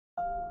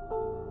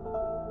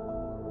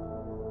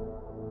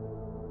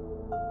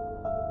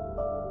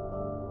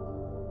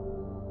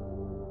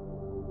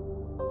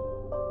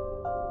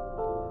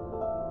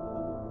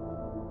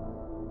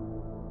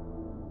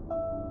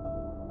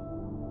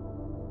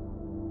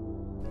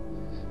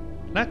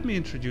Let me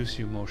introduce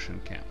you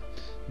MotionCam.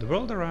 The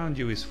world around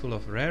you is full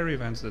of rare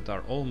events that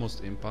are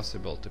almost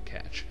impossible to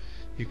catch.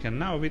 You can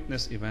now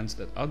witness events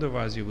that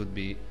otherwise you would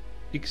be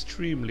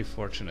extremely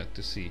fortunate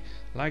to see,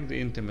 like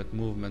the intimate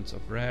movements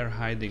of rare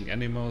hiding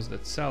animals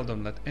that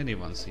seldom let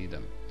anyone see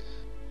them.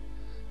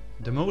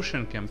 The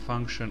MotionCam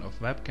function of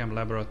WebCam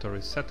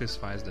Laboratory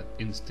satisfies that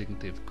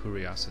instinctive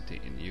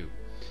curiosity in you.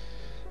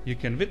 You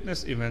can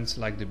witness events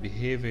like the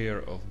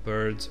behavior of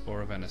birds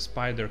or when a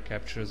spider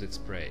captures its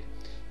prey.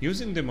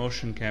 Using the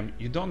MotionCam,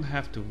 you don't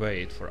have to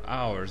wait for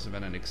hours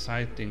when an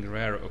exciting,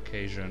 rare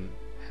occasion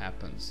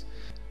happens.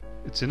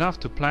 It's enough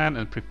to plan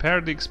and prepare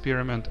the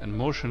experiment, and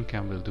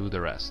MotionCam will do the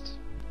rest.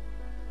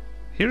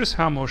 Here is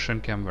how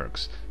MotionCam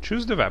works.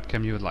 Choose the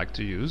webcam you would like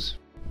to use.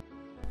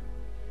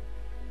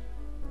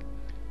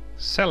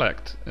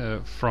 Select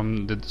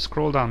from the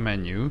scroll-down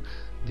menu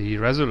the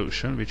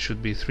resolution, which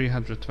should be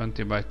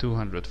 320 by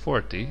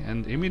 240,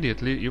 and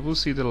immediately you will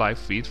see the live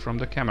feed from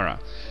the camera.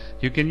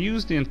 You can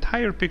use the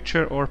entire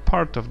picture or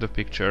part of the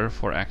picture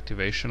for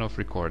activation of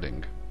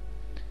recording.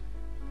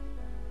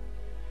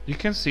 You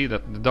can see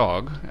that the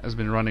dog has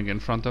been running in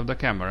front of the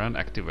camera and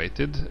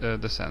activated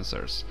the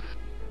sensors.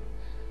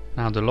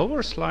 Now the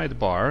lower slide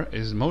bar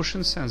is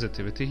motion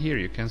sensitivity. Here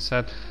you can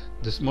set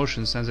this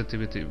motion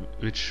sensitivity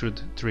which should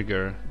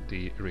trigger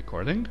the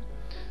recording.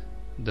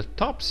 The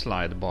top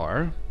slide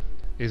bar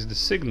is the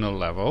signal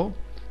level.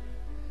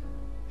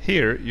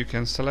 Here you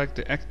can select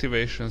the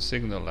activation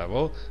signal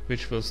level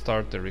which will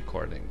start the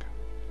recording.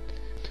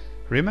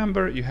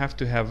 Remember, you have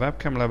to have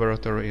WebCam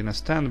Laboratory in a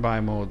standby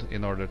mode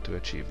in order to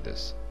achieve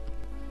this.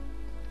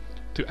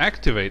 To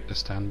activate the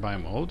standby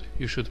mode,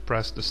 you should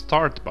press the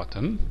start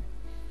button.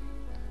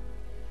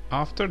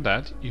 After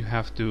that, you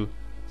have to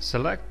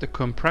select the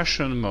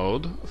compression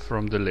mode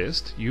from the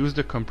list. Use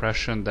the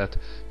compression that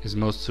is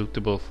most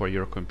suitable for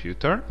your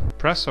computer.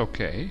 Press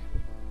OK,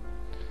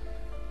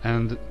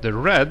 and the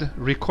red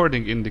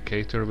recording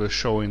indicator will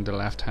show in the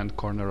left hand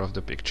corner of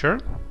the picture.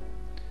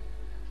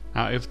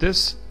 Now if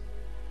this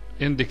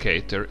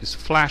indicator is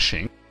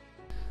flashing,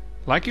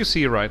 like you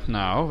see right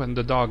now, when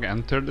the dog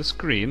entered the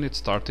screen, it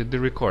started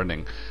the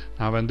recording.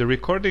 Now when the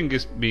recording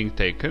is being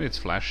taken, it's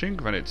flashing.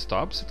 When it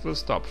stops, it will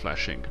stop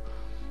flashing.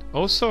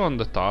 Also on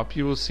the top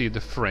you will see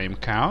the frame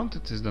count.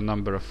 It is the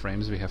number of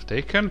frames we have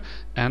taken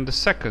and the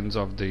seconds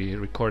of the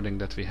recording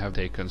that we have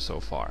taken so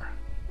far.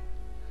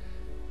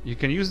 You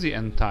can use the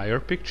entire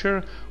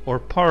picture or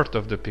part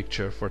of the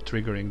picture for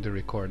triggering the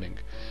recording.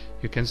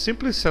 You can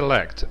simply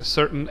select a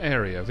certain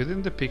area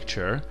within the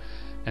picture,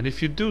 and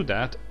if you do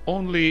that,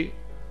 only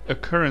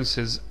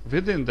occurrences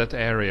within that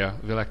area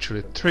will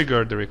actually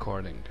trigger the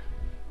recording.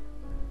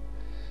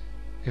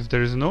 If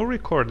there is no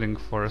recording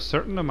for a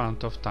certain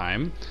amount of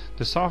time,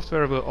 the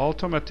software will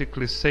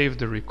automatically save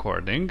the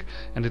recording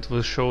and it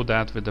will show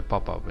that with the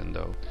pop-up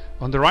window.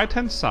 On the right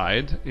hand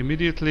side,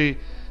 immediately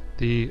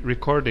the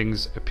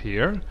recordings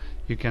appear.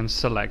 You can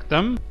select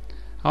them.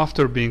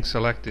 After being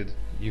selected,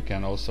 you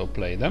can also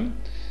play them.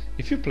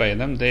 If you play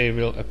them, they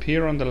will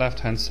appear on the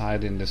left hand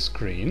side in the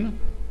screen.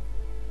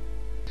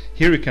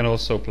 Here you can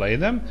also play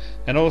them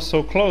and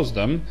also close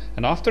them,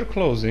 and after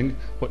closing,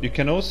 what you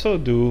can also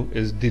do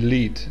is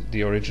delete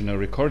the original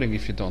recording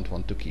if you don't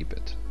want to keep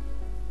it.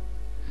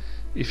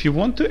 If you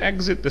want to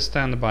exit the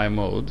standby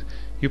mode,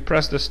 you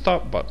press the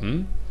stop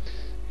button.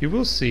 You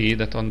will see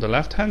that on the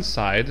left hand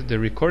side the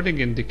recording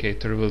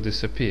indicator will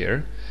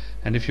disappear,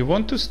 and if you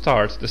want to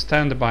start the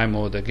standby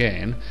mode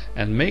again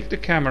and make the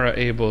camera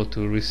able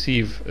to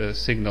receive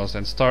signals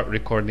and start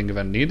recording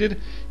when needed,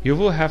 you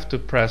will have to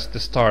press the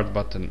start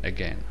button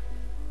again.